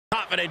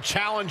confident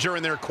challenger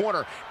in their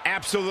corner,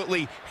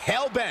 absolutely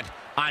hell-bent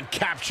on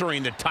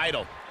capturing the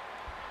title.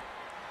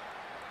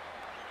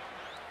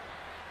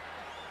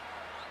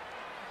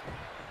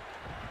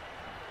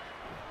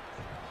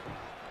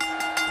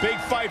 Big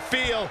fight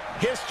feel.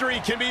 History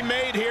can be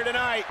made here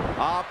tonight.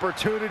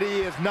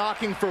 Opportunity is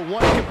knocking for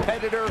one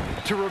competitor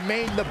to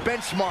remain the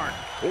benchmark,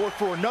 or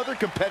for another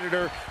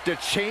competitor to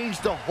change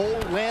the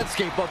whole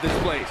landscape of this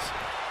place.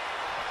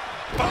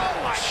 Oh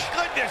my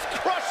goodness,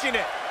 crushing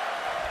it.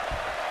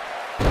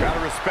 Gotta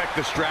respect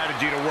the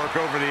strategy to work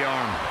over the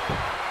arm.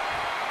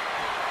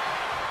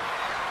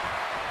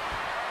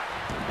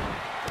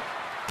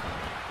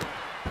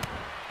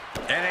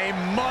 And a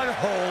mud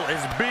hole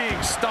is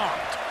being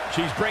stomped.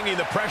 She's bringing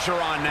the pressure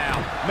on now.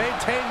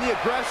 Maintain the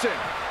aggression.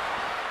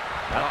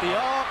 At the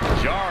arm.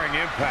 Jarring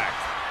impact.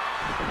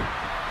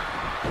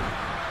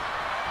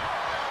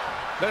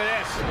 Look at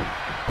this.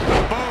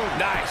 Boom,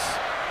 nice.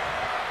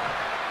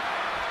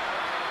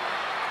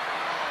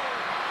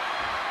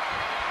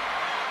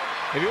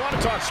 If you want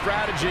to talk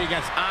strategy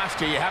against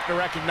Asuka, you have to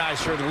recognize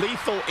her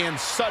lethal and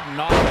sudden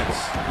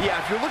offense. Yeah,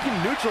 if you're looking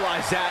to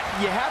neutralize that,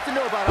 you have to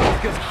know about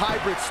Asuka's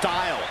hybrid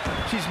style.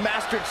 She's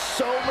mastered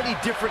so many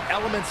different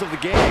elements of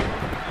the game.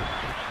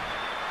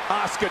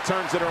 Asuka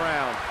turns it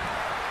around.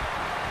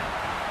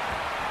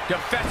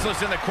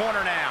 Defenseless in the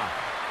corner now.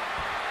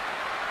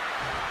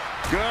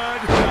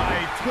 Good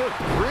night. Good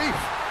grief.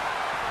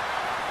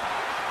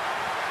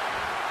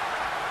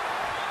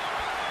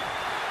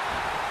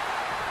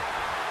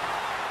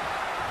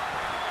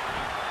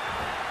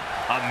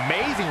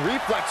 Amazing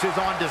reflexes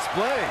on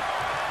display.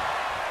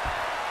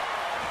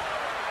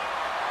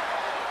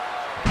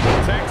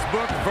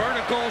 Textbook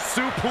vertical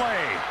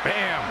suplex.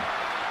 Bam.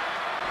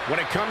 When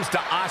it comes to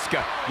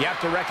Asuka, you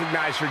have to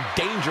recognize her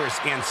dangerous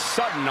and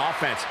sudden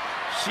offense.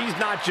 She's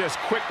not just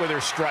quick with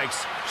her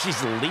strikes, she's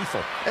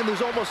lethal. And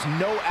there's almost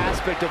no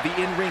aspect of the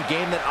in-ring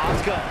game that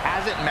Asuka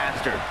hasn't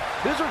mastered.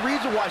 There's a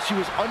reason why she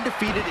was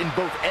undefeated in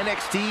both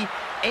NXT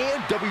and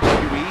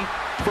WWE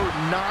for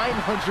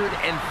 914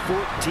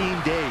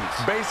 days.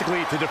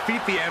 Basically, to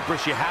defeat the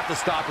Empress, you have to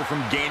stop her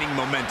from gaining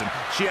momentum.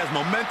 She has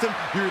momentum,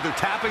 you're either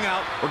tapping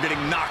out or getting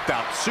knocked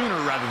out sooner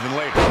rather than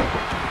later.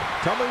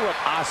 Tell me what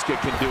Asuka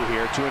can do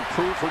here to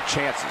improve her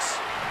chances.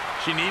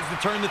 She needs to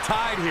turn the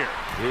tide here.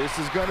 This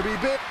is going to be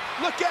big.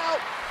 Look out!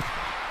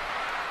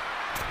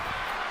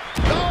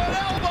 Oh, an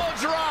elbow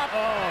drop!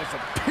 Oh, it's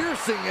a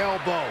piercing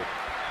elbow.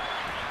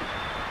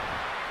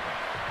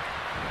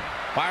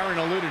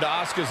 Byron alluded to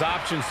Asuka's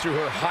options through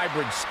her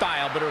hybrid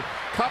style, but her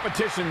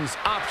competition's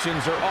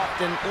options are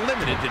often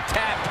limited to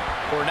tap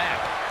or nap.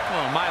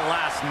 Oh, my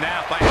last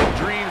nap, I had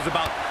dreams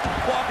about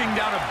walking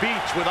down a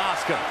beach with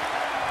Asuka.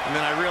 And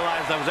then I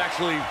realized I was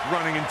actually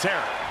running in terror.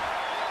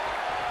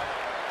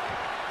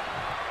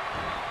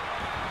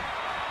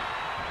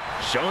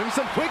 Showing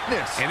some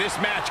quickness. And this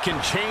match can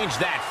change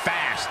that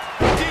fast.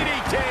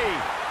 DDT!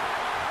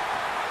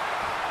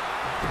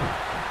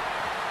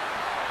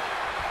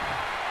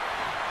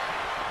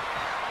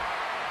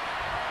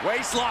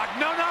 Waistlock,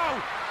 no!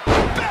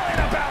 Belly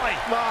to belly!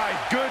 My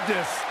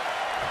goodness.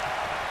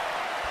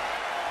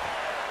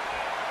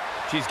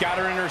 She's got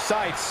her in her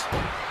sights.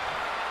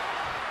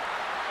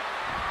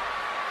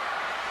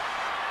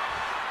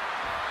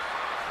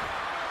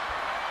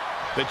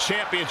 The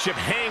championship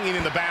hanging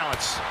in the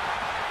balance.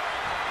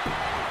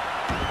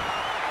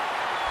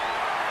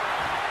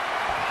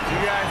 You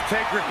guys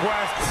take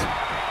requests.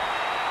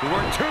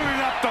 We're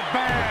tuning up the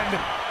band.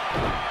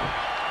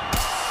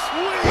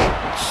 Sweet.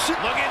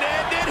 Looking to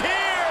end it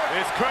here.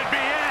 This could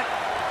be it.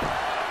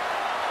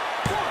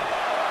 1,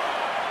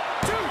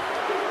 2,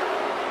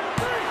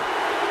 3.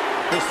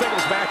 The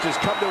singles match has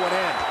come to an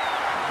end.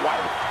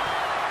 Wow.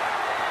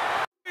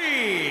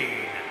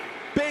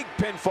 Big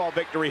pinfall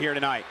victory here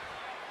tonight.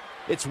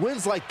 It's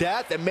wins like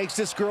that that makes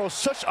this girl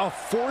such a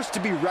force to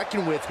be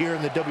reckoned with here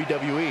in the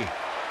WWE.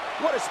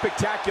 What a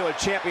spectacular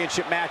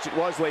championship match it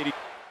was, ladies.